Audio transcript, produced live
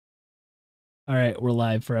All right, we're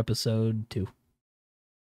live for episode 2.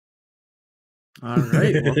 All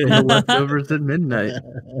right, welcome to Leftovers at Midnight.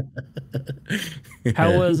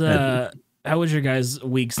 How was your guys'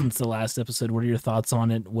 week since the last episode? What are your thoughts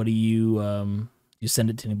on it? What do you you send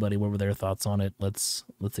it to anybody? What were their thoughts on it? Let's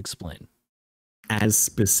explain. As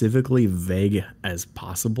specifically vague as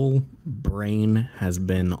possible, brain has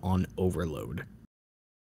been on overload.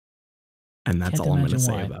 And that's all I'm going to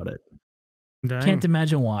say about it. Dang. Can't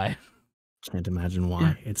imagine why. Can't imagine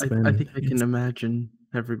why. Yeah, I think I can imagine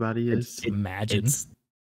everybody is. Imagine.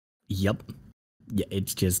 Yep. Yeah,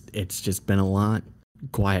 it's just been a lot.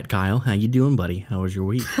 Quiet Kyle, how you doing, buddy? How was your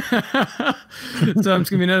week? So I'm just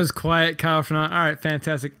gonna be known as Quiet Kyle for now. All right,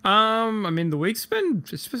 fantastic. I mean, the week's been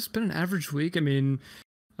an average week. I mean,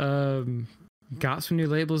 got some new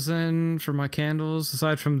labels in for my candles.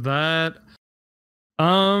 Aside from that,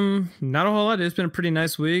 not a whole lot. It's been a pretty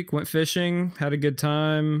nice week. Went fishing, had a good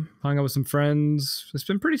time, hung out with some friends. It's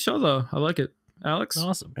been pretty chill though. I like it. Alex?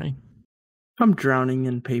 Awesome. Okay. I'm drowning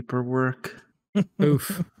in paperwork.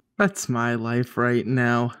 Oof. That's my life right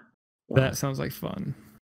now. That sounds like fun.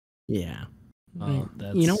 Yeah. Oh,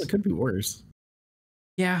 You know, it could be worse.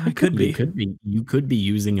 Yeah, it could be. You could be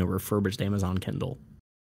using a refurbished Amazon Kindle.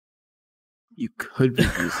 You could be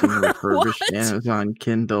using a refurbished Amazon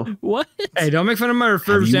Kindle. What? Hey, don't make fun of my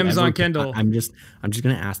refurbished Amazon Kindle. I'm just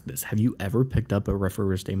gonna ask this. Have you ever picked up a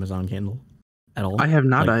refurbished Amazon Kindle at all? I have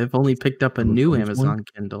not. Like, I've only picked up a new which Amazon one?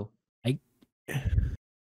 Kindle.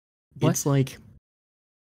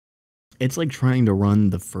 It's like trying to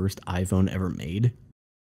run the first iPhone ever made.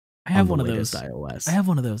 I have on one the of those. latest iOS. I have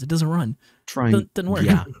one of those. It doesn't run. Doesn't work.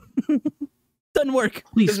 Yeah, Doesn't work.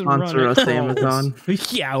 Please Doesn't sponsor run us, at all. Amazon.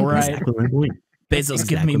 Yeah, right. exactly my point. Bezos,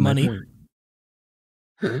 give me Exactly my money.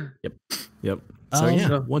 point. Yep. So yeah,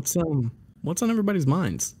 so- what's on everybody's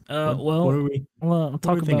minds? What are we? I'll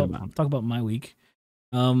are we thinking talk about my week.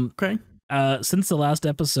 Okay. Since the last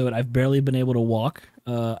episode, I've barely been able to walk.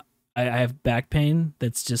 I have back pain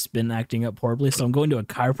that's just been acting up horribly, so I'm going to a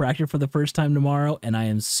chiropractor for the first time tomorrow, and I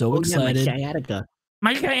am so excited. Yeah, my sciatica.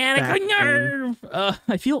 My sciatica nerve.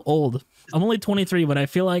 I feel old. I'm only 23, but I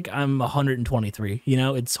feel like I'm 123. You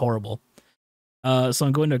know, it's horrible. So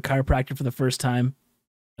I'm going to a chiropractor for the first time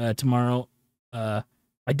tomorrow. My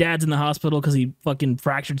dad's in the hospital because he fucking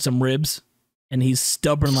fractured some ribs, and he's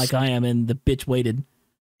stubborn like I am, and the bitch waited.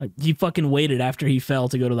 Like, he fucking waited after he fell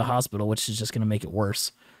to go to the hospital, which is just gonna make it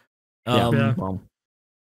worse. Yeah. Well,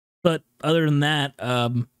 But other than that,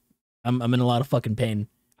 I'm in a lot of fucking pain.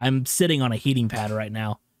 I'm sitting on a heating pad right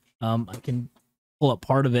now. I can pull up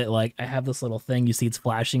part of it. Like, I have this little thing. You see it's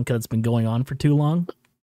flashing because it's been going on for too long.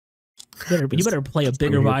 You better play a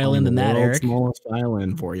bigger violin than that, Eric. Smallest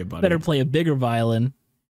violin for you, buddy. Better play a bigger violin.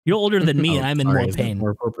 You're older than me, and I'm in more is that pain. more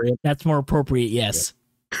appropriate? That's more appropriate, yes.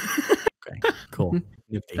 Okay, cool.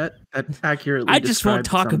 Nifty. That accurately. I just won't describes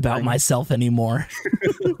talk about something. myself anymore.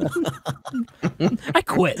 I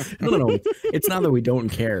quit. No. It's not that we don't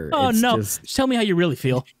care. Oh, it's no. Just, Tell me how you really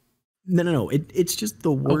feel. no. It's just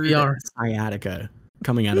the word sciatica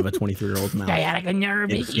coming out of a 23-year-old mouth. Sciatica nerve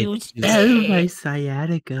issues. Oh, my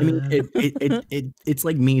sciatica. I mean, it's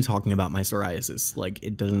like me talking about my psoriasis. Like,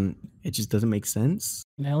 it just doesn't make sense.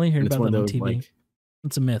 I only heard And it's about one them of on those, TV. like,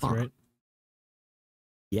 It's a myth, fuck. right?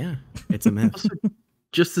 Yeah, it's a myth.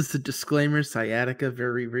 Just as a disclaimer, sciatica,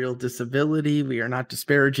 very real disability. We are not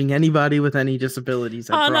disparaging anybody with any disabilities.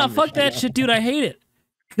 I Oh, no, promise fuck you. that shit, dude. I hate it.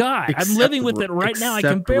 God, I'm Except living with it right now. I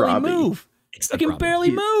can except barely Robbie. move. I Except can Robbie.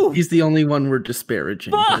 barely move. He's the only one we're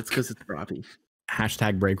disparaging, but it's Fuck. because it's Robbie.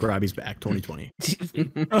 Hashtag break Robbie's back 2020.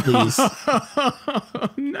 Please.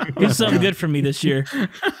 No. Do something good for me this year.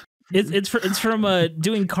 It's from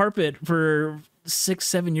doing carpet for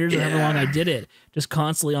 6-7 years or however long I did it. Just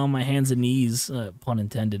constantly on my hands and knees, pun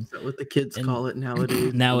intended. Is that what the kids And call it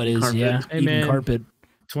nowadays? Now it is, Carpet? yeah. Hey, Eating man. carpet,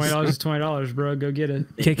 $20 is $20, bro. Go get it.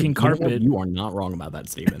 kicking You know what? carpet, You are not wrong about that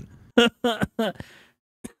statement.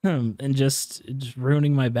 and just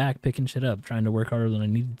ruining my back, picking shit up, trying to work harder than I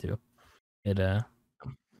needed to.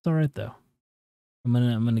 It's all right though. I'm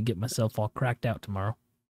gonna get myself all cracked out tomorrow.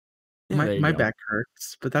 There you My go. back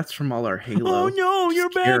hurts, but that's from all our Halo. Oh no, your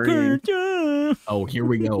back carrying. hurts. Oh, here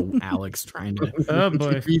we go, Alex trying to. Oh,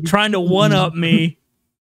 boy. Trying to one up me.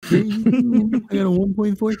 I got a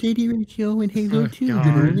 1.4 KD ratio in Halo Oh, 2. God.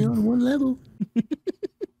 They're only on one level.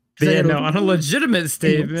 Yeah, no, on a legitimate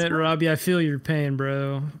statement, Robbie, I feel your pain,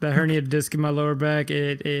 bro. That herniated disc in my lower back,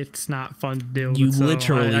 it's not fun to deal You with. So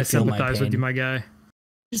literally I feel my sympathize with pain. you, my guy.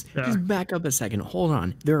 Just back up a second. Hold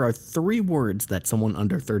on. There are 3 words that someone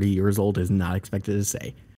under 30 years old is not expected to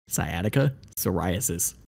say: sciatica,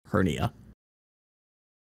 psoriasis, hernia.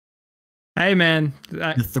 Hey, man.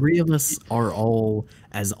 The three of us are all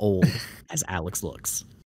as old as Alex looks.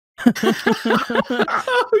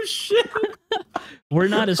 Oh shit! We're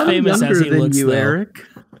not as I'm famous as younger he than looks, you, though. Eric.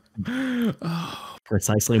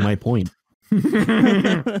 Precisely my point. Look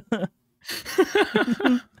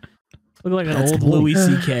like an That's old the point. Louis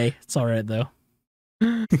C.K. It's all right though.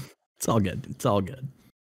 It's all good. It's all good.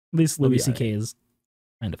 At least We'll be Louis C.K. is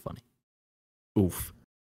kind of funny. Oof.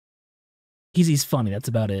 He's funny. That's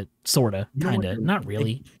about it. Sorta, You know kinda, what? not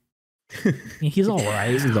really. I mean, he's all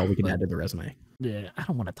right. This is all we can but, add to the resume. yeah, I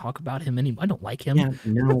don't want to talk about him anymore. I don't like him. Yeah,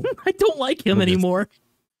 no. I don't like him We'll just anymore.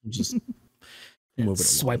 Just Yeah, move it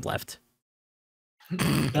swipe along. left.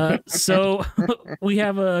 So we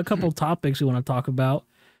have a couple topics we want to talk about.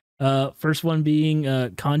 First one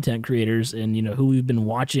being content creators and who we've been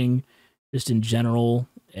watching, just in general,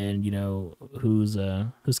 and who's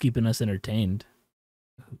keeping us entertained.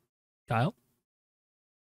 Kyle.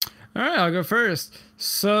 All right, I'll go first.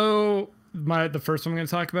 So the first one I'm going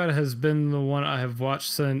to talk about has been the one I have watched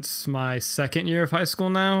since my second year of high school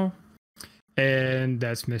now, and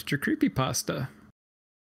that's Mr. Creepypasta.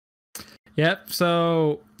 Yep.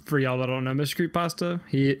 So for y'all that don't know Mr. Creepypasta,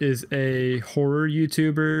 he is a horror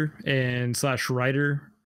YouTuber and / writer.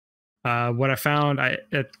 What I found,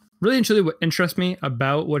 it really and truly what interests me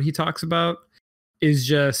about what he talks about is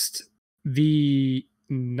just the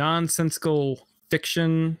nonsensical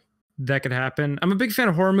fiction that could happen. I'm a big fan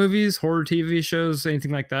of horror movies, horror TV shows, anything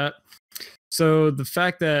like that. So the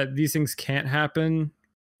fact that these things can't happen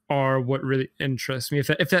are what really interests me. If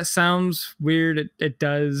that sounds weird, it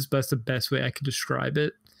does, but that's the best way I could describe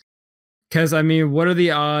it. Because, I mean, what are the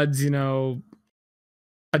odds, a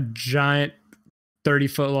giant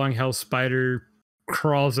 30-foot long hell spider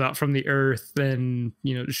crawls out from the earth and,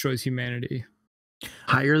 destroys humanity?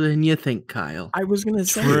 Higher than you think, Kyle. I was gonna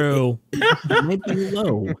say True. it might be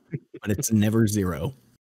low, but it's never zero.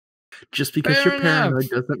 Just because Fair you're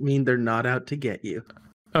paranoid enough. doesn't mean they're not out to get you.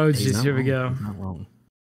 Oh, He's jeez, not here we wrong. go. He's not wrong.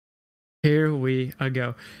 Here we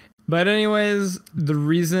go. But anyways, the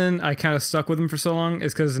reason I kind of stuck with him for so long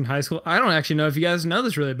is because in high school, I don't actually know if you guys know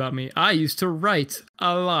this really about me. I used to write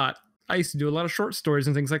a lot. I used to do a lot of short stories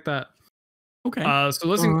and things like that. Okay. So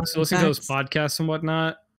listening to those podcasts and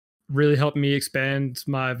whatnot really helped me expand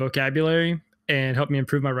my vocabulary and helped me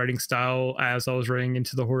improve my writing style as I was writing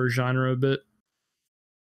into the horror genre a bit.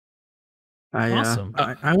 Awesome.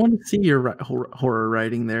 I want to see your horror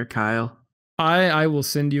writing there, Kyle. I will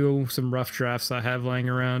send you some rough drafts I have laying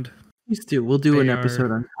around. Please do. We'll do an They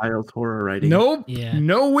episode are- on Kyle's horror writing. Nope. Yeah.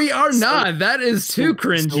 No, we are So- not. That is too so-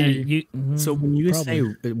 cringy. So when you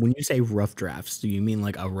probably. say rough drafts, do you mean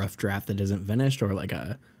like a rough draft that isn't finished, or like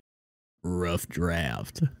a rough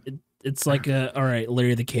draft? It's like all right,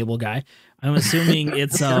 Larry the Cable Guy. I'm assuming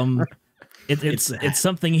it's it's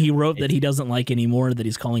something he wrote that he doesn't like anymore that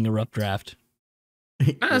he's calling a rough draft.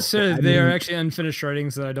 Not necessarily. They are actually unfinished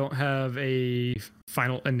writings that I don't have a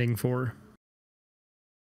final ending for.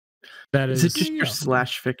 That Is is it just your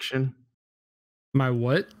slash fiction? my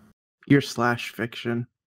what? Your slash fiction.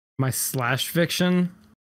 My / fiction.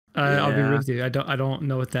 I'll be Yeah. real with you. I don't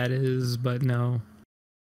know what that is, but no.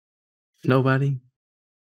 Nobody.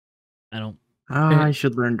 I don't I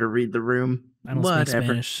should learn to read the room. speak Whatever.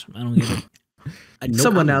 Spanish. I don't get it.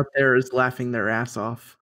 Someone out there is laughing their ass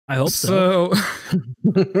off. I hope so.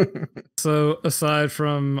 So aside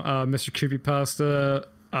from Mr. Creepypasta,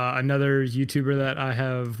 another YouTuber that I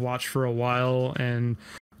have watched for a while, and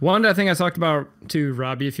one I think I talked about to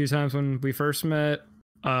Robbie a few times when we first met,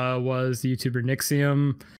 was the YouTuber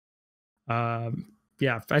Nixium.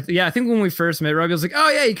 I think when we first met, Robbie was like, "Oh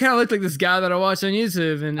yeah, you kind of look like this guy that I watch on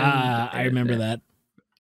YouTube." And I remember that.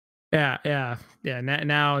 Yeah.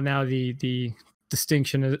 Now the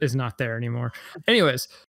distinction is not there anymore. Anyways,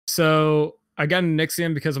 so I got into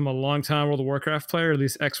Nixium because I'm a long-time World of Warcraft player, at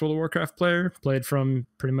least ex-World of Warcraft player. Played from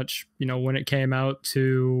pretty much, when it came out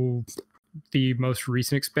to the most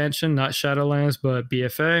recent expansion, not Shadowlands, but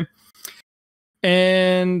BFA.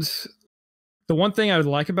 And the one thing I would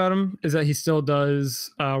like about him is that he still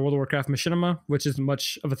does World of Warcraft Machinima, which isn't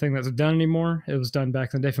much of a thing that's done anymore. It was done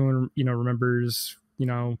back in the day. If anyone, remembers,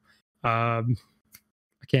 I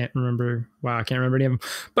can't remember. Wow, I can't remember any of them.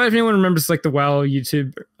 But if anyone remembers like the WoW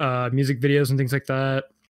YouTube music videos and things like that,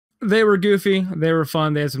 they were goofy. They were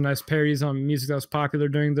fun. They had some nice parodies on music that was popular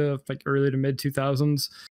during the early to mid 2000s.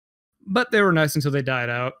 But they were nice until they died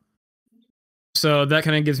out. So that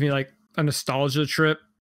kind of gives me like a nostalgia trip.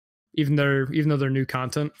 Even though they're new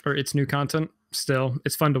content, or it's new content, still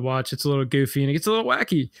it's fun to watch. It's a little goofy and it gets a little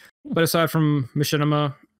wacky. But aside from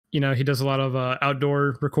Machinima, he does a lot of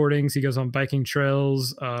outdoor recordings. He goes on biking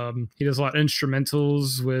trails. He does a lot of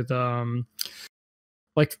instrumentals with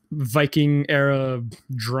like Viking era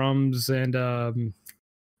drums and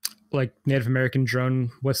like Native American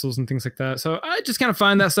drone whistles and things like that. So I just kind of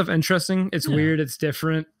find that stuff interesting. It's weird, it's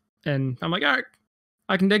different, and I'm like, all right,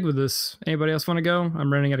 I can dig with this. Anybody else want to go?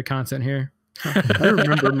 I'm running out of content here. I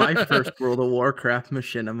remember my first World of Warcraft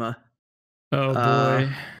machinima. Oh boy.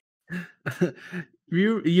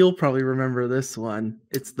 You'll probably remember this one.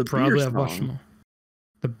 It's the Probably beer I've watched song. them all.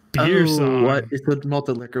 The beer song. What? It's the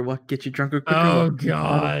malted liquor. What gets you drunk or quicker? Oh What-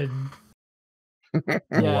 god. Yeah.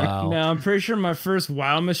 Wow. No, I'm pretty sure my first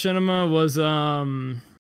WoW machinima was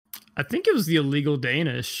I think it was the Illegal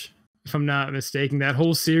Danish, if I'm not mistaken. That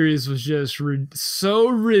whole series was just so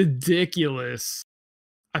ridiculous.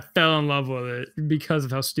 I fell in love with it because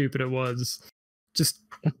of how stupid it was. Just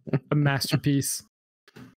a masterpiece.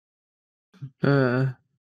 You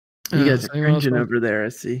guys are cringing over there, I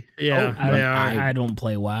see. Yeah, Oh, they are. I don't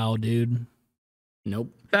play WoW, dude.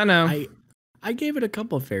 Nope. I know. I gave it a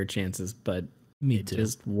couple of fair chances, but Me it too.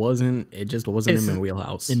 just wasn't It's- in my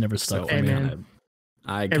wheelhouse. it never stuck for me. kinda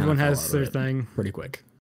Everyone fell has out of their it thing. pretty quick.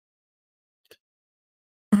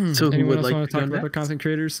 So who Anyone would else like want to to talk go about their next? content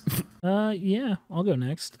creators? Yeah, I'll go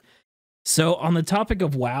next. So on the topic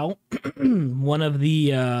of WoW, one of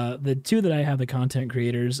the two that I have, the content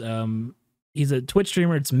creators, he's a Twitch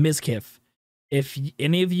streamer. It's Mizkif. If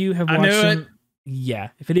any of you have I watched knew him, yeah,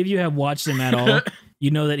 if any of you have watched him at all, you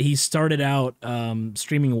know that he started out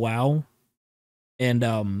streaming WoW,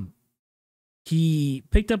 and he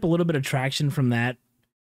picked up a little bit of traction from that,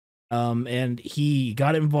 and he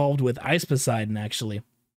got involved with Ice Poseidon actually.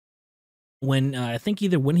 When I think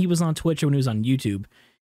either when he was on Twitch or when he was on YouTube,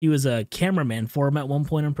 he was a cameraman for him at one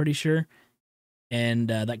point, I'm pretty sure, and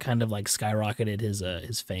that kind of like skyrocketed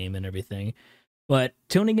his fame and everything. But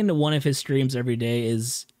tuning into one of his streams every day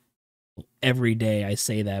is every day. I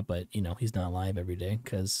say that, but he's not live every day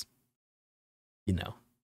because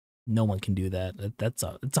no one can do that. It's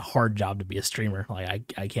a hard job to be a streamer.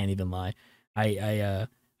 Like I can't even lie. I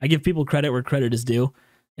give people credit where credit is due,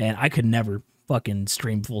 and I could never fucking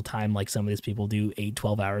stream full time like some of these people do,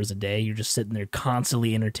 8-12 hours a day. You're just sitting there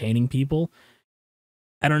constantly entertaining people.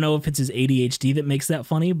 I don't know if it's his ADHD that makes that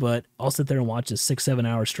funny, but I'll sit there and watch a 6-7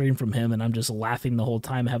 hour stream from him, and I'm just laughing the whole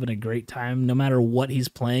time, having a great time, no matter what he's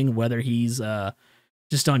playing, whether he's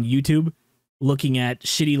just on YouTube looking at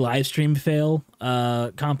shitty live stream fail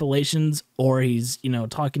compilations, or he's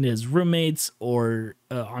talking to his roommates, or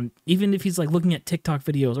on even if he's like looking at TikTok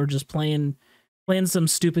videos, or just playing some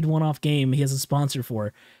stupid one-off game he has a sponsor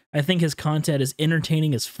for. I think his content is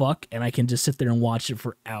entertaining as fuck, and I can just sit there and watch it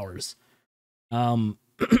for hours.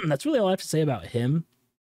 That's really all I have to say about him.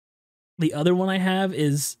 The other one I have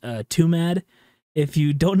is Tumad. If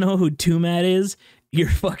you don't know who Tumad is, you're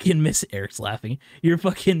fucking Eric's laughing. You're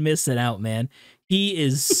fucking missing out, man. He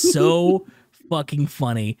is so fucking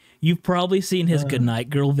funny. You've probably seen his Goodnight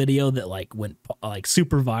Girl video that went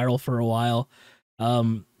super viral for a while. I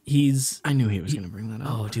knew he was going to bring that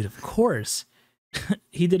up. Oh, dude, of course.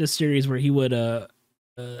 He did a series where he would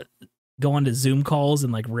go onto Zoom calls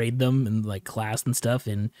and raid them in class and stuff,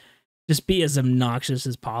 and just be as obnoxious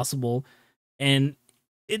as possible. And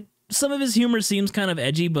some of his humor seems kind of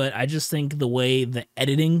edgy, but I just think the way the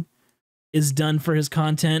editing is done for his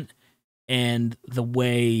content, and the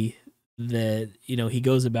way that he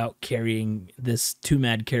goes about carrying this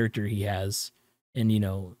Tumad character he has, and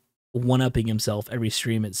one-upping himself every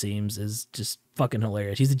stream, it seems, is just fucking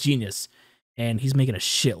hilarious. He's a genius, and he's making a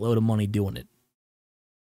shitload of money doing it.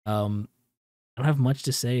 I don't have much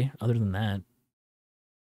to say other than that.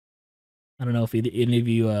 I don't know if any of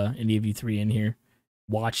you three in here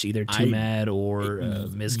watched either Tumad or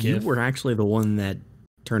Mizkif. You were actually the one that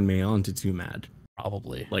turned me on to Tumad.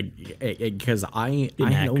 Probably. Because I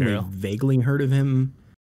Tumad had only girl. vaguely heard of him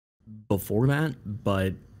before that,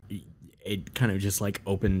 but it kind of just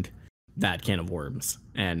opened that can of worms,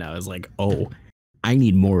 and I was like, oh, I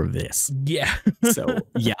need more of this. Yeah. So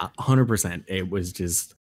yeah, 100%. It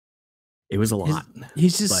was a lot.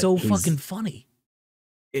 He's just But so he's- fucking funny.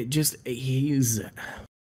 He's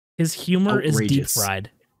His humor is deep outrageous. fried.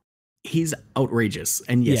 he's outrageous,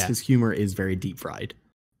 and yes, Yeah. his humor is very deep fried,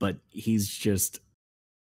 but he's just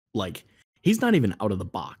he's not even out of the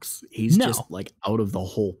box. He's No. just out of the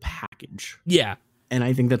whole package. Yeah. And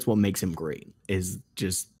I think that's what makes him great, is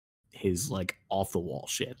just his off the wall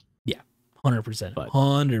shit. 100%. But-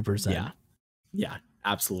 100%. Yeah. Yeah,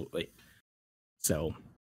 absolutely. So,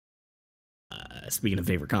 speaking of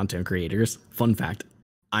favorite content creators, fun fact,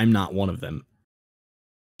 I'm not one of them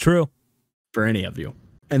True. for any of you.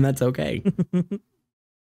 And that's okay.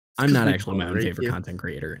 I'm not we actually my own tolerate favorite you. content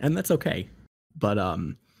creator, and that's okay. But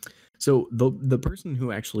so the person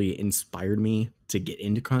who actually inspired me to get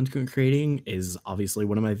into content creating is obviously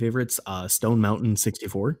one of my favorites, Stone Mountain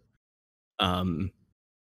 64. Um,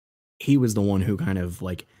 he was the one who kind of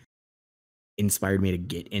like inspired me to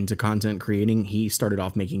get into content creating. He started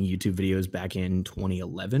off making YouTube videos back in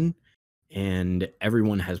 2011, and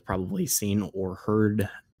everyone has probably seen or heard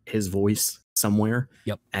his voice somewhere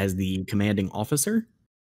Yep. as the commanding officer,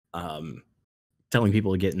 telling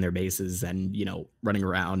people to get in their bases and, you know, running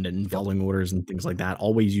around and following orders and things like that,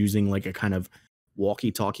 always using like a kind of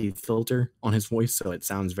walkie-talkie filter on his voice, so it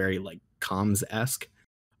sounds very like comms-esque.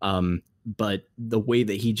 But the way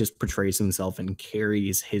that he just portrays himself and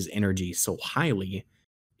carries his energy so highly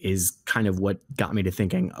is kind of what got me to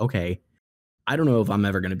thinking, okay, I don't know if I'm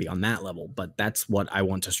ever going to be on that level, but that's what I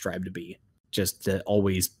want to strive to be, just to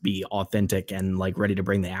always be authentic and like ready to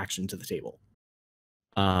bring the action to the table.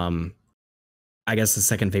 I guess the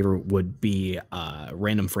second favorite would be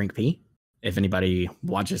Random Frank P. If anybody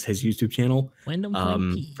watches his YouTube channel, Random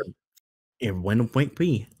Frank P. Random Frank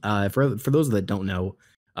P. For those that don't know,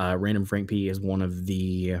 Random Frank P is one of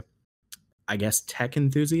the, I guess, tech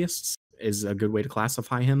enthusiasts is a good way to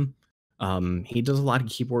classify him. He does a lot of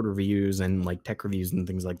keyboard reviews and like tech reviews and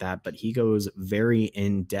things like that, but he goes very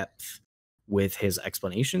in depth with his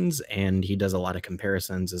explanations, and he does a lot of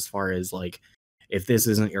comparisons as far as like, if this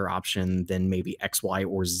isn't your option, then maybe X, Y,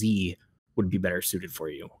 or Z would be better suited for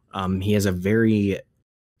you. He has a very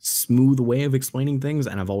smooth way of explaining things,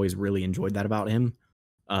 and I've always really enjoyed that about him.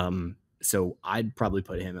 So I'd probably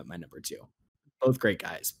put him at my number 2. Both great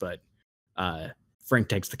guys, but Frank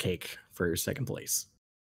takes the cake for second place.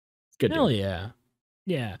 Good. Hell dude. yeah.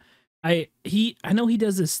 Yeah. I know he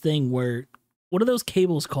does this thing where, what are those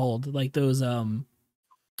cables called? Like those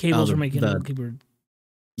cables for making the keyboard.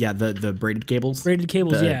 Yeah, the braided cables. Braided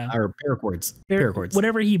cables, yeah. Or paracords. Paracords.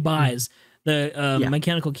 Whatever he buys, the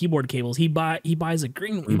mechanical keyboard cables, he buys a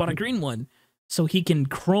green he bought a green one so he can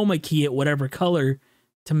chroma key it whatever color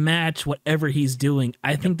to match whatever he's doing.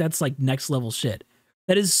 I think that's like next level shit.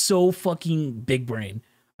 That is so fucking big brain.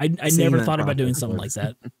 I never thought about doing something like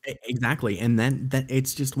that. Exactly. And then that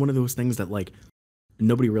it's just one of those things that like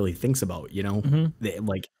nobody really thinks about, you know?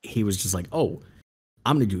 Like he was just like, oh,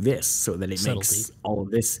 I'm gonna do this so that it makes all of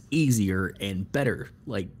this easier and better.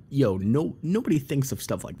 Like, yo, nobody thinks of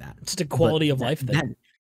stuff like that. Just a quality of life thing.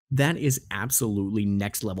 That is absolutely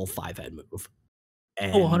next level 5-head move.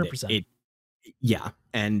 And 100%.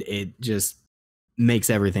 And it just makes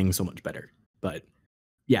everything so much better. But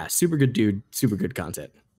yeah, super good dude, super good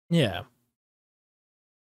content. Yeah.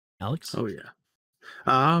 Alex? Oh yeah.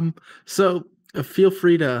 So feel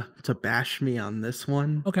free to bash me on this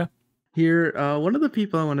one. Okay. Here, one of the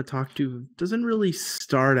people I want to talk to doesn't really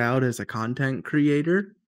start out as a content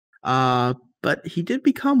creator, but he did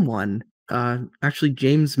become one. Actually,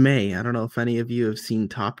 James May. I don't know if any of you have seen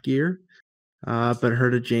Top Gear, but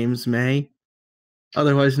heard of James May,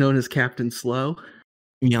 otherwise known as Captain Slow.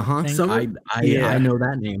 Yeah, huh? I know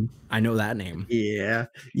that name. I know that name. Yeah,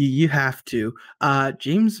 you have to.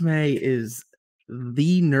 James May is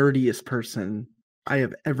the nerdiest person I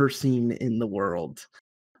have ever seen in the world.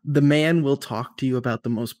 The man will talk to you about the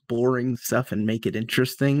most boring stuff and make it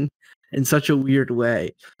interesting in such a weird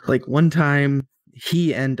way. Like one time,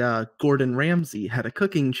 he and Gordon Ramsay had a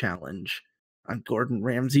cooking challenge on Gordon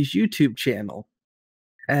Ramsay's YouTube channel,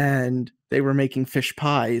 and they were making fish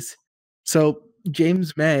pies. So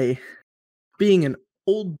James May, being an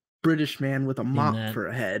old British man with a mop for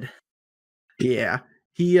a head,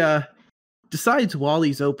 he decides while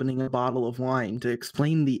he's opening a bottle of wine to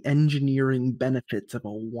explain the engineering benefits of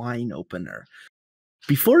a wine opener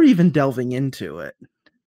before even delving into it,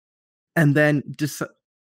 and then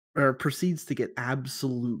proceeds to get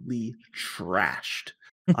absolutely trashed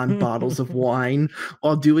on bottles of wine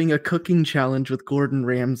while doing a cooking challenge with Gordon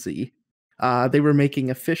Ramsay. They were making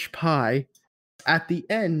a fish pie. At the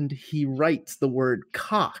end, he writes the word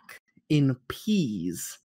cock in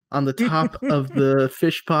peas on the top of the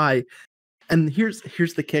fish pie. And here's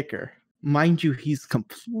the kicker. Mind you, he's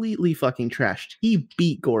completely fucking trashed. He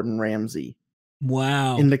beat Gordon Ramsay.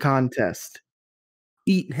 Wow. In the contest.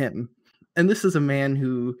 Eat him. And this is a man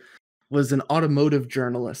who was an automotive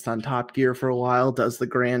journalist on Top Gear for a while, does the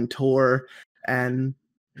grand tour, and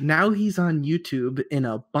now he's on YouTube in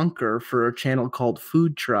a bunker for a channel called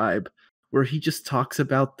Food Tribe, where he just talks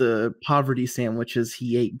about the poverty sandwiches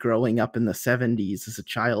he ate growing up in the 70s as a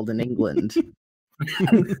child in England.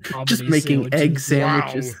 Just making egg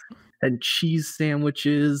sandwiches and cheese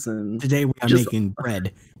sandwiches. And today we are making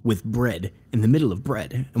bread with bread in the middle of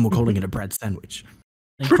bread, and we're calling it a bread sandwich.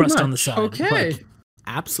 And crust on the side. Okay.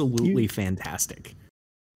 absolutely fantastic.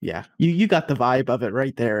 Yeah, you got the vibe of it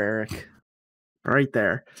right there, Eric. Right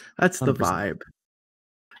there. That's the 100%.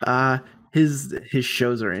 vibe. His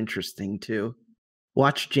shows are interesting too.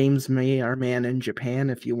 Watch James May, Our Man in Japan,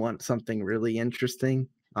 if you want something really interesting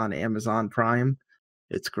on Amazon Prime.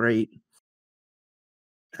 It's great.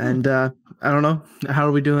 And I don't know, how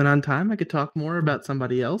are we doing on time? I could talk more about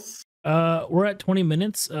somebody else. We're at 20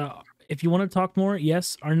 minutes. If you want to talk more,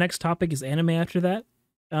 yes. Our next topic is anime after that.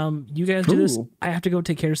 You guys do this. Ooh. I have to go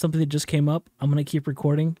take care of something that just came up. I'm gonna keep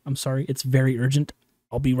recording. I'm sorry. It's very urgent.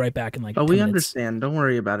 I'll be right back in like 10 Oh, we minutes. understand. Don't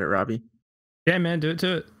worry about it, Robbie. Yeah, man, do it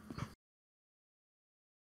to it.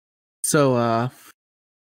 So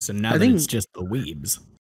So now I that think- it's just the weebs.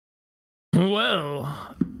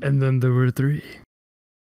 Well, and then there were 3.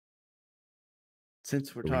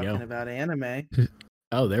 since we're Here we talking go. about anime,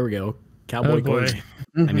 Oh, there we go. Cowboy Oh, boy.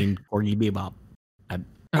 Corgi. I mean, Corgi Bebop. Oh,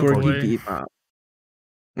 Corgi boy.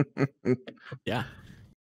 Bebop. Yeah.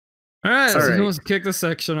 All right, so All who right. wants to kick this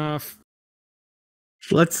section off?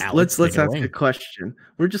 Let's Alex, let's take it ask away. a question.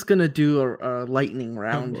 We're just gonna do a lightning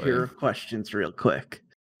round boy. here of questions real quick. Oh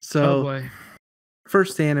So, boy.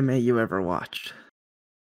 first anime you ever watched?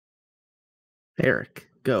 Eric,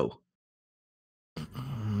 go.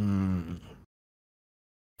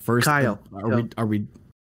 First, Kyle, go. are we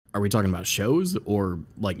talking about shows or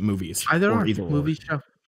like movies? Either or or, movie show.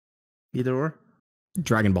 Either or.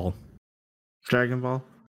 Dragon Ball. Dragon Ball.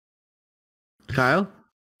 Kyle?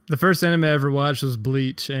 The first anime I ever watched was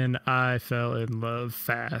Bleach, and I fell in love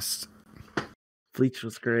fast. Bleach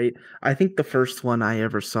was great. I think the first one I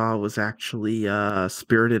ever saw was actually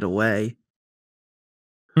Spirited Away.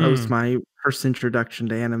 That was my first introduction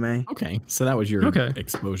to anime. Okay, so that was your Okay.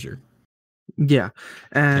 exposure. Yeah.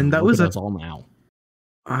 And that look was at a us all now.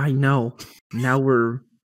 I know. Now we're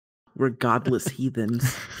godless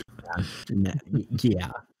heathens.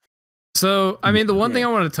 Yeah. So, I mean, the one thing Yeah.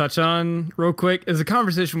 I want to touch on real quick is a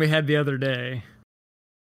conversation we had the other day.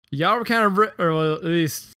 Y'all were kind of, or well, at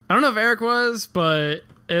least, I don't know if Eric was, but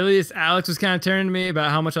at least Alex was kind of turning to me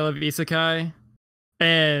about how much I love Isekai.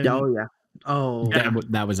 And Oh yeah. Oh, Yeah.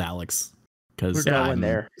 That was Alex. Because we're going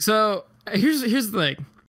there. so here's the thing.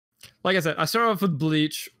 Like I said, I start off with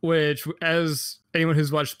Bleach, which, as anyone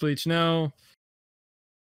who's watched Bleach know,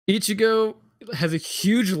 Ichigo has a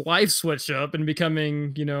huge life switch up and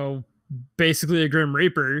becoming, basically a Grim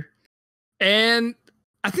Reaper. And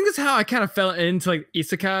I think that's how I kind of fell into like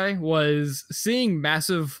Isekai, was seeing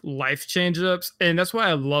massive life change ups, and that's why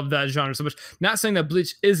I love that genre so much. Not saying that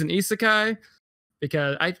Bleach is an Isekai,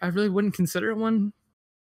 because I really wouldn't consider it one.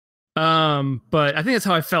 But I think that's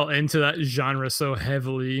how I fell into that genre so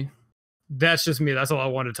heavily. That's just me. That's all I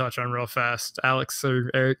wanted to touch on real fast. Alex or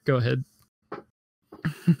Eric, go ahead.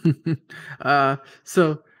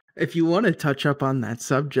 So if you want to touch up on that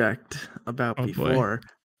subject about Oh, boy. before,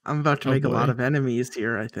 I'm about to Oh, make a lot boy. of enemies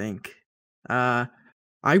here, I think. I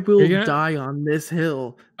will You're gonna- die on this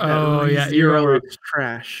hill that Oh, yeah, you're ReZero right. is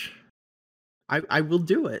trash. I will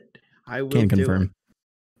do it. I will can do confirm. it.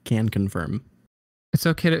 Can confirm. It's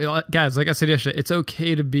okay to, guys, like I said yesterday, it's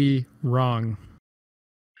okay to be wrong.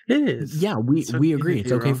 It is. Yeah, we It's okay we to agree. be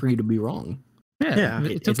It's okay wrong. for you to be wrong. Yeah, Yeah,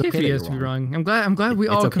 it's it's okay okay for that you guys you're to be wrong. wrong. I'm glad we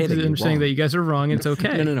It's all okay come to that the you're understanding wrong. that you guys are wrong. It's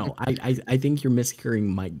okay. No. I think you're mishearing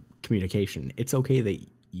my communication. It's okay that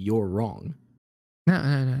you're wrong.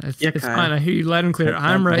 No. It's, Yeah, it's Kyle. fine. I hear you loud and clear.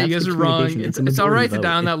 I'm right. You that's guys the are wrong. communication. It's, It's a it's all right to majority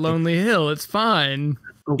die on vote. that lonely hill. It's fine.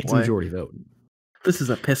 Oh It's a boy. majority vote. This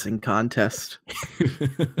is a pissing contest.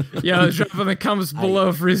 Yeah, drop in the comments below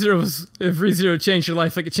if ReZero changed your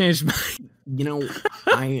life like it changed mine. You know,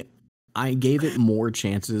 I gave it more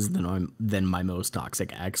chances than my most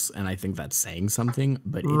toxic ex, and I think that's saying something.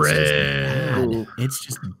 But it's just bad. Ooh. It's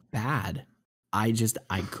just bad. I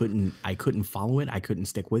couldn't follow it. I couldn't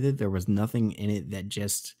stick with it. There was nothing in it that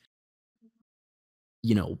just,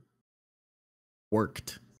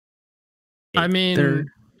 worked. I mean, There-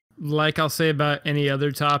 like I'll say about any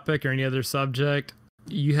other topic or any other subject,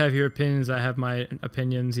 you have your opinions. I have my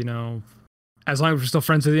opinions. As long as we're still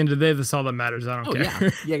friends at the end of the day, that's all that matters. I don't Oh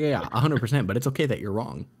care. yeah, 100%. But it's okay that you're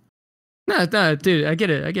wrong. No, dude, I get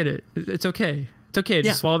it. It's okay. It's okay. Just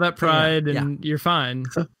Yeah. swallow that pride, Yeah. and you're fine.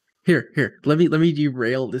 Here. Let me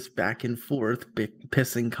derail this back and forth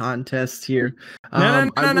pissing contest here.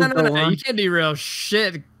 No. I will go on. You can't derail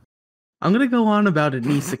shit. I'm gonna go on about an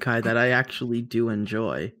isekai that I actually do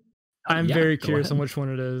enjoy. I'm Yeah, very go curious ahead. on which one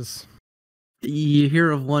it is. You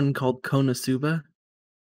hear of one called Konosuba?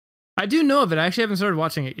 I do know of it. I actually haven't started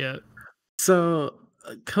watching it yet. So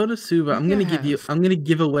Konosuba, I'm Maybe I gonna have. I'm gonna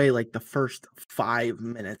give away like the first 5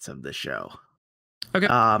 minutes of the show. Okay.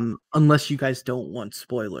 Unless you guys don't want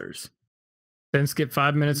spoilers. Then skip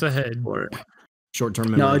 5 minutes ahead. For it.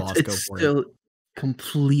 Short-term No, memory loss. Go it's for it. still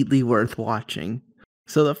completely worth watching.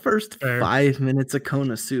 So the first Fair. 5 minutes of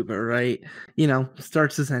Konosuba, right?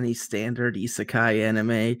 Starts as any standard isekai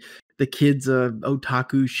anime. The kid's a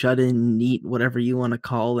otaku, shut-in, neat, whatever you want to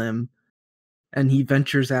call him, and he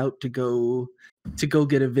ventures out to go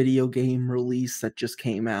get a video game release that just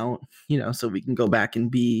came out. So we can go back and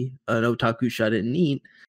be an otaku, shut-in, neat.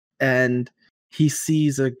 And he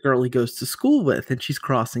sees a girl he goes to school with, and she's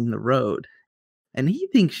crossing the road, and he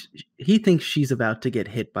thinks she's about to get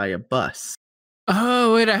hit by a bus.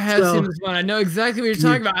 Oh, wait, I have So- seen this one. I know exactly what you're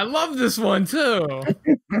talking about. I love this one too.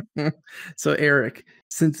 So Eric,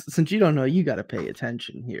 since you don't know, you got to pay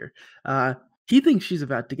attention here. He thinks she's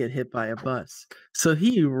about to get hit by a bus, so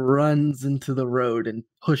he runs into the road and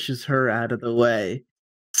pushes her out of the way,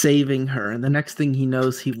 saving her. And the next thing he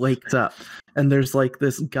knows, he wakes up, and there's like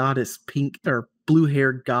this goddess, pink or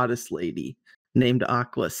blue-haired goddess lady named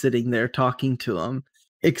Aqua, sitting there talking to him,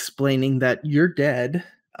 explaining that you're dead.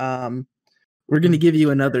 We're going to give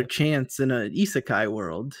you another chance in an isekai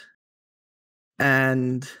world.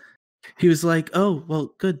 And he was like, oh,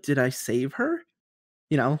 well, good. Did I save her?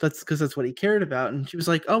 That's because that's what he cared about. And she was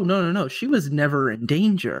like, oh, no. She was never in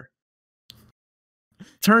danger.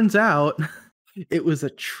 Turns out it was a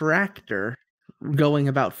tractor going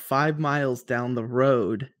about 5 miles down the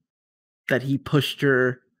road that he pushed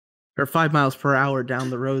her, or 5 miles per hour down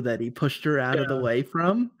the road that he pushed her out of the way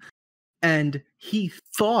from. And he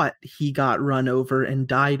thought he got run over and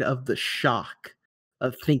died of the shock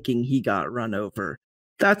of thinking he got run over.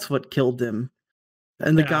 That's what killed him.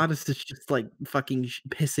 And the goddess is just like fucking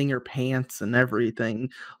pissing her pants and everything,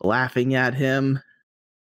 laughing at him.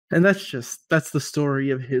 And that's the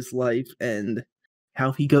story of his life and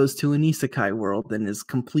how he goes to an isekai world and is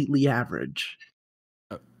completely average.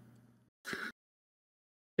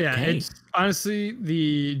 Yeah, Okay. it's honestly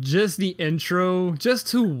the intro, just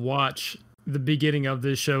to watch the beginning of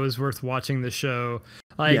this show is worth watching the show.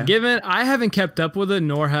 Like, Yeah. given I haven't kept up with it,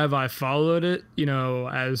 nor have I followed it,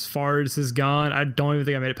 as far as it's gone. I don't even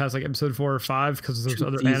think I made it past like episode 4 or 5 because there's 2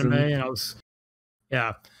 other seasons. anime,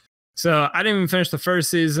 and so I didn't even finish the first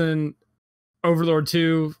season. Overlord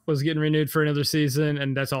 2 was getting renewed for another season,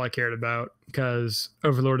 and that's all I cared about because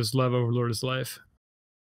Overlord is love, Overlord is life.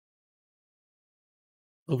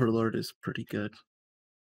 Overlord is pretty good.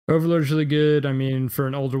 Overlord's really good. I mean, for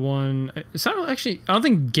an older one, it's not actually. I don't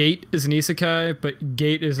think Gate is an isekai, but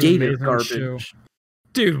Gate is an Gate is amazing garbage. show.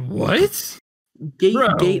 Dude, what?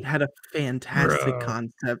 Bro. Gate had a fantastic Bro.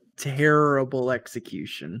 concept, terrible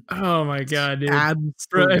execution. Oh my god, dude!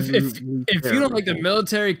 Bro, Absolutely if you don't like the terrible.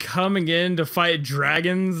 military coming in to fight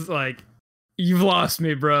dragons, like you've lost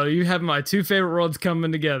me, bro. You have my two favorite worlds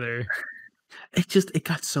coming together. It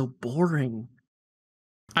got so boring.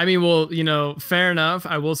 I mean, well, fair enough.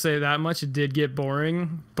 I will say that much. It did get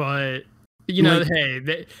boring, but Like-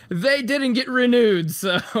 hey, they didn't get renewed,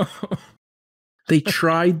 so. They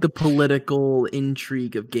tried the political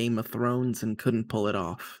intrigue of Game of Thrones and couldn't pull it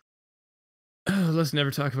off. Let's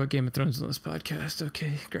never talk about Game of Thrones on this podcast.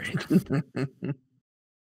 Okay, great.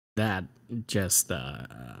 That just no.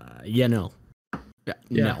 Yeah,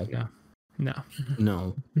 No.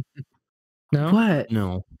 no. What?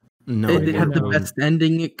 No. It had the no. best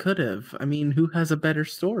ending it could have. I mean, who has a better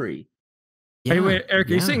story? Hey, wait, Eric, are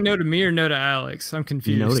you yeah. saying no to me or no to Alex? I'm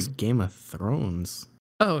confused. No to Game of Thrones.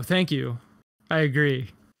 Oh, thank you. I agree.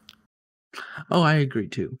 Oh, I agree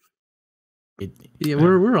too. It Yeah,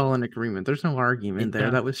 we're all in agreement. There's no argument there. Yeah.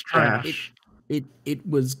 That was trash. it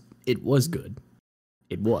was good.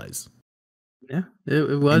 It was. Yeah,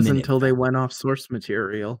 it was then it until they went off source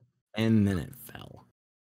material. And then it fell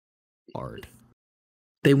hard.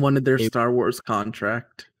 They wanted their It- Star Wars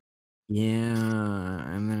contract. Yeah,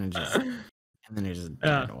 and then it just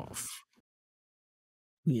died off.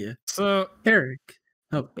 Yeah, So, Eric.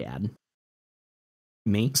 Oh, Bad.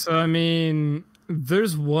 Me? I mean,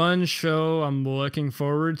 there's one show I'm looking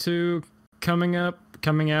forward to coming out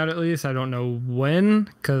at least. I don't know when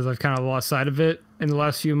because I've kind of lost sight of it in the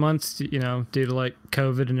last few months, due to like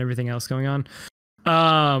COVID and everything else going on.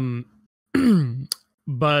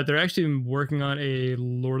 But they're actually working on a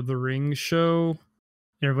Lord of the Rings show.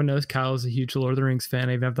 Everyone knows Kyle is a huge Lord of the Rings fan.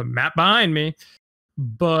 I even have the map behind me.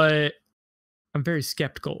 But I'm very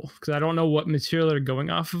skeptical because I don't know what material they're going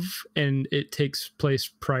off of, and it takes place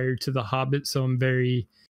prior to The Hobbit, so I'm very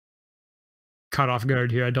caught off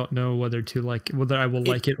guard here. I don't know whether I will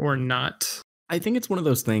like it or not. I think it's one of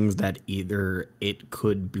those things that either it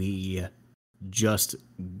could be just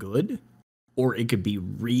good or it could be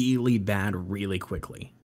really bad really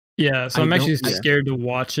quickly. Yeah, so I I'm actually don't- scared to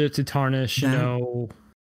watch it to tarnish, That-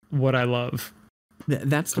 what I love.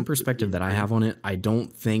 That's the perspective that I have on it. I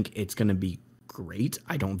don't think it's going to be great.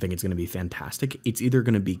 I don't think it's going to be fantastic. It's either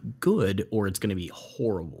going to be good or it's going to be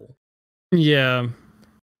horrible. Yeah.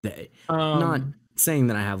 Not saying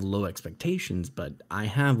that I have low expectations, but I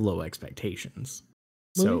have low expectations.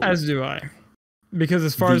 So as do I. Because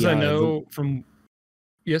as far as I know from...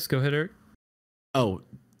 Yes, go ahead, Eric. Oh,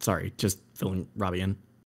 sorry. Just filling Robbie in.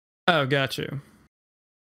 Oh, got you.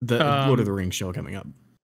 The Lord of the Rings show coming up.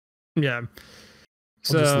 Yeah.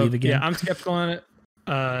 I'll just leave again. Yeah, I'm skeptical on it.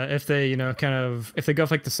 If they, if they go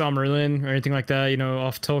off like the Silmarillion or anything like that,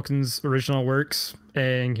 off Tolkien's original works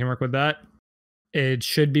and can work with that, it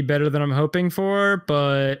should be better than I'm hoping for.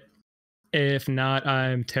 But if not,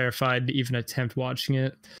 I'm terrified to even attempt watching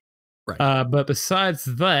it. Right. But besides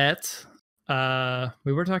that,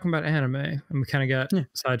 we were talking about anime and we kind of got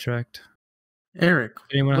sidetracked. Eric,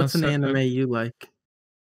 Anyone what's else an anime you like?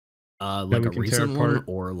 Like a recent one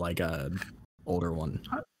or like a older one?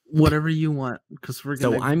 Whatever you want, because we're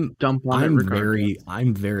gonna dump on it.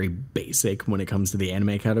 I'm very basic when it comes to the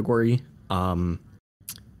anime category.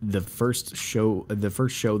 The first show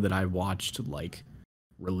that I watched like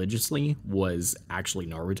religiously was actually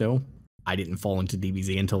Naruto. I didn't fall into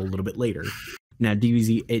DBZ until a little bit later. Now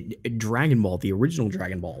DBZ, Dragon Ball, the original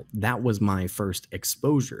Dragon Ball, that was my first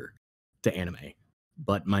exposure to anime.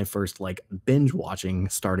 But my first like binge watching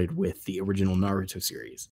started with the original Naruto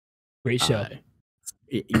series. Great show.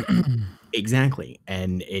 Exactly.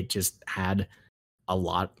 And it just had a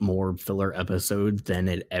lot more filler episodes than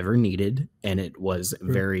it ever needed. And it was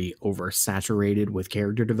very oversaturated with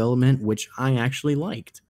character development, which I actually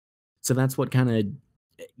liked. So that's what kind of,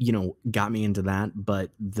 got me into that. But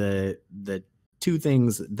the two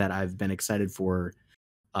things that I've been excited for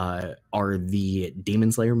are the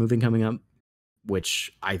Demon Slayer movie coming up,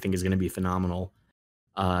 which I think is going to be phenomenal.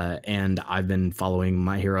 And I've been following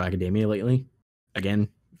My Hero Academia lately. Again,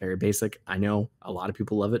 very basic. I know a lot of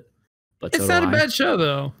people love it, but it's not a bad show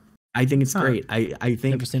though. I think it's great. I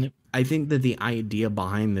think Never seen it. I think that the idea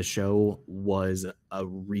behind the show was a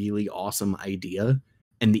really awesome idea,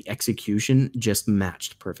 and the execution just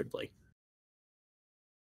matched perfectly.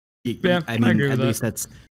 Yeah, I mean, I agree at with least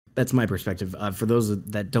that's my perspective. For those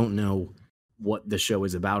that don't know what the show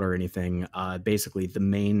is about or anything, basically the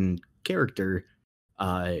main character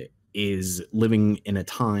is living in a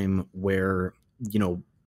time where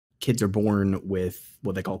kids are born with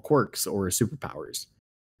what they call quirks or superpowers,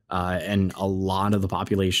 and a lot of the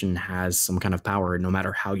population has some kind of power, no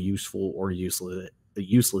matter how useful or useless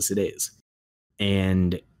it is.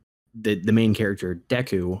 And the main character,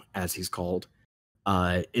 Deku, as he's called,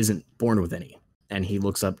 isn't born with any. And he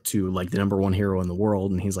looks up to like the number one hero in the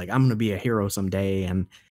world, and he's like, I'm gonna be a hero someday. And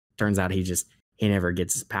turns out he never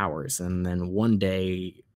gets his powers. And then one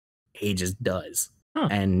day he just does.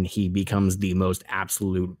 And he becomes the most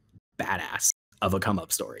absolute badass of a come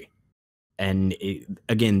up story. And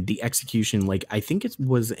again, the execution, like I think it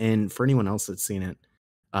was in, for anyone else that's seen it,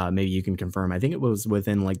 maybe you can confirm, I think it was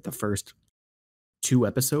within like the first 2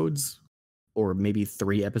 episodes or maybe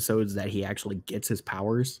 3 episodes that he actually gets his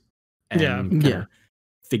powers and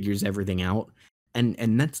figures everything out. And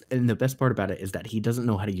the best part about it is that he doesn't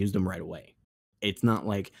know how to use them right away. It's not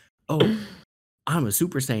like, oh, I'm a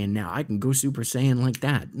Super Saiyan now, I can go Super Saiyan like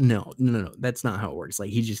that. No. That's not how it works. Like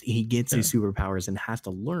he gets his superpowers and has to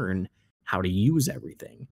learn how to use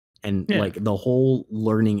everything. And like the whole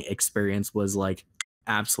learning experience was like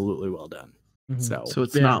absolutely well done. Mm-hmm. So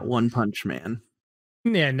it's not One Punch Man.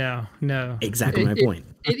 Yeah, no. Exactly my point.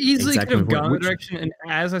 It easily could have gone that direction, and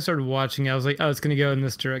as I started watching, I was like, oh, it's going to go in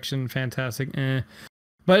this direction. Fantastic.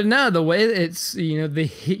 But no, the way it's, they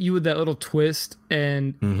hit you with that little twist,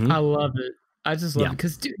 and I love it. I just love it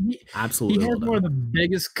because he has one of the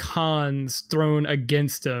biggest cons thrown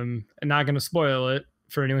against him. And not going to spoil it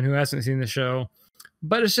for anyone who hasn't seen the show,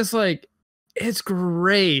 but it's just like, it's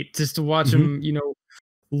great just to watch him,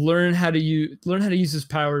 learn how to use his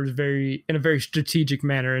powers in a very strategic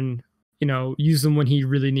manner, and use them when he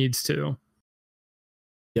really needs to.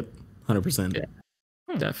 Yep, 100%.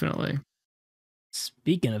 Yeah, definitely.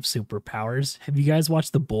 Speaking of superpowers, have you guys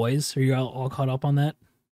watched The Boys? Are you all caught up on that?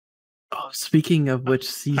 Oh, speaking of which,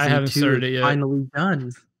 season 2 is finally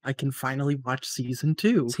done. I can finally watch season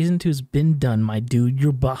 2. Season 2's been done, my dude.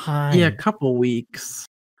 You're behind. Yeah, a couple weeks.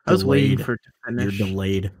 I was waiting for it to finish. You're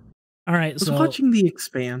delayed. All right, I was watching The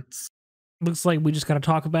Expanse. Looks like we just got to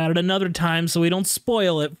talk about it another time so we don't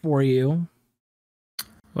spoil it for you.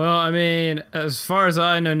 Well, I mean, as far as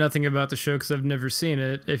I know nothing about the show because I've never seen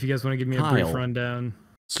it. If you guys want to give me a brief rundown.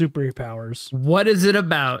 Superpowers. What is it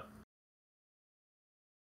about?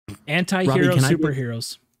 Anti-hero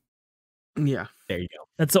superheroes. Yeah. There you go.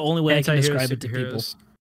 That's the only way I can Anti-hero describe it to people. superheroes.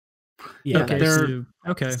 Yeah. Yeah, Okay. they're-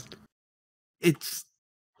 Okay. It's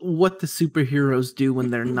what the superheroes do when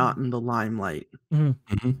they're not in the limelight. Mhm.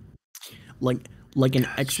 Like an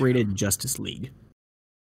Gosh. X-rated Justice League.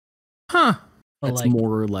 Huh. But That's like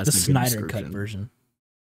more or less the a good Snyder cut description. version.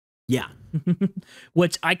 Yeah,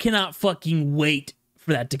 Which I cannot fucking wait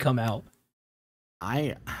for that to come out.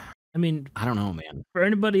 I mean, don't know, man. for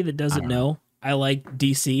anybody that doesn't don't know, I like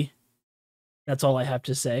DC. That's all I have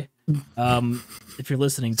to say. If you're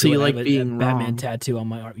listening to So you it, I like have a being Batman wrong. tattoo on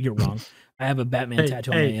my arm. You're wrong. I have a Batman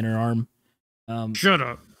tattoo on my hey. inner arm. Shut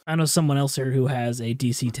up. I know someone else here who has a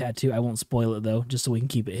DC tattoo. I won't spoil it though, just so we can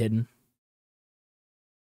keep it hidden.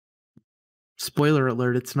 Spoiler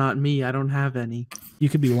alert, it's not me. I don't have any. You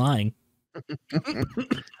could be lying. I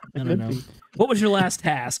don't know. What was your last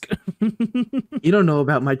task? You don't know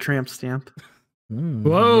about my tramp stamp.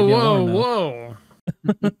 Whoa, Maybe I wanna know.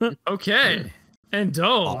 whoa. Okay.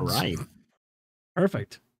 Indulge. All right.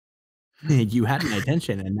 Perfect. You had my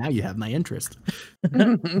attention, and now you have my interest.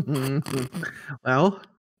 Well,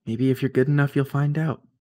 maybe if you're good enough, you'll find out.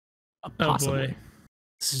 Oh Possibly. boy.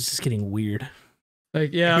 This is just getting weird.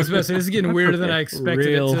 Like, yeah, I was about to say this is getting weirder than I expected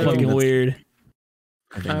Real it to. fucking That's- weird.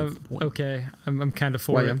 I think that's the point. Okay, I'm kind of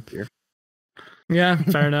for Why it. I'm here. Yeah,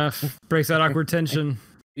 fair enough. Breaks that awkward tension.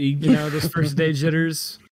 You know, those first day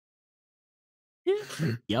jitters.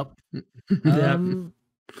 Yep. Yeah.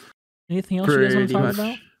 Anything else you guys want to Pretty talk much.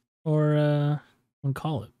 about, or we'll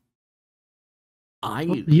call it?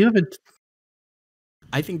 You haven't.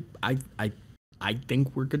 I think I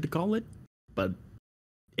think we're good to call it, but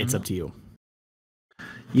it's up to you.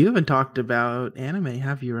 You haven't talked about anime,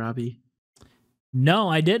 have you, Robbie? No,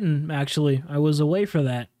 I didn't actually. I was away for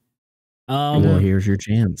that. Well, here's your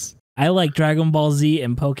chance. I like Dragon Ball Z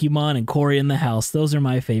and Pokemon and Cory in the House. Those are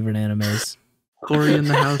my favorite animes. Cory in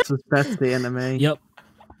the House is best anime. Yep.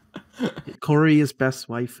 Cory is best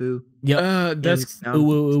waifu. Yep. That's Hands down.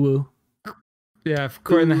 Ooh, ooh, ooh, ooh. yeah.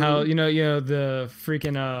 Cory in the Ooh. house. You know the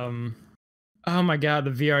freaking Oh my god,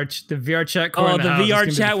 the VR chat. Cory Oh, in the house is gonna VR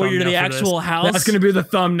be chat where you're the thumbnail for this. actual house. That's gonna be the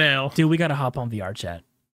thumbnail. Dude, we gotta hop on VR chat.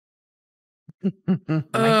 Mm-hmm.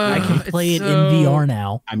 I can It's play it so- in VR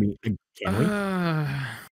now. I mean, can we?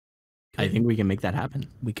 I think we can make that happen.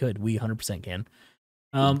 We could. We 100% can.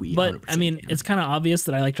 We But 100% I mean, can. it's kind of obvious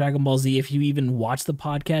that I like Dragon Ball Z. If you even watch the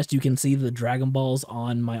podcast, you can see the Dragon Balls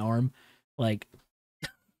on my arm. Like,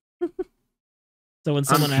 so when I'm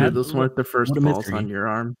someone sure asks, those weren't the first what a balls mystery. on your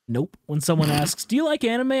arm. nope. When someone asks, "Do you like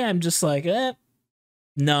anime?" I'm just like,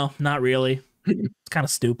 no, not really. It's kind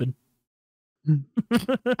of stupid.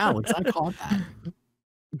 Alex, I caught that.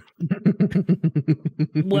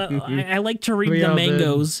 Well, I like to read We the all did.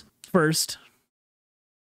 mangoes first.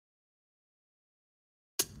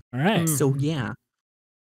 All right. Mm. So yeah,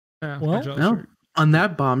 Yeah, Well, good job, no. shirt. On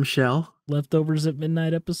that bombshell. Leftovers at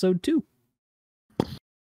Midnight, episode 2.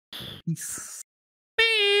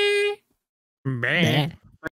 Meh. Meh.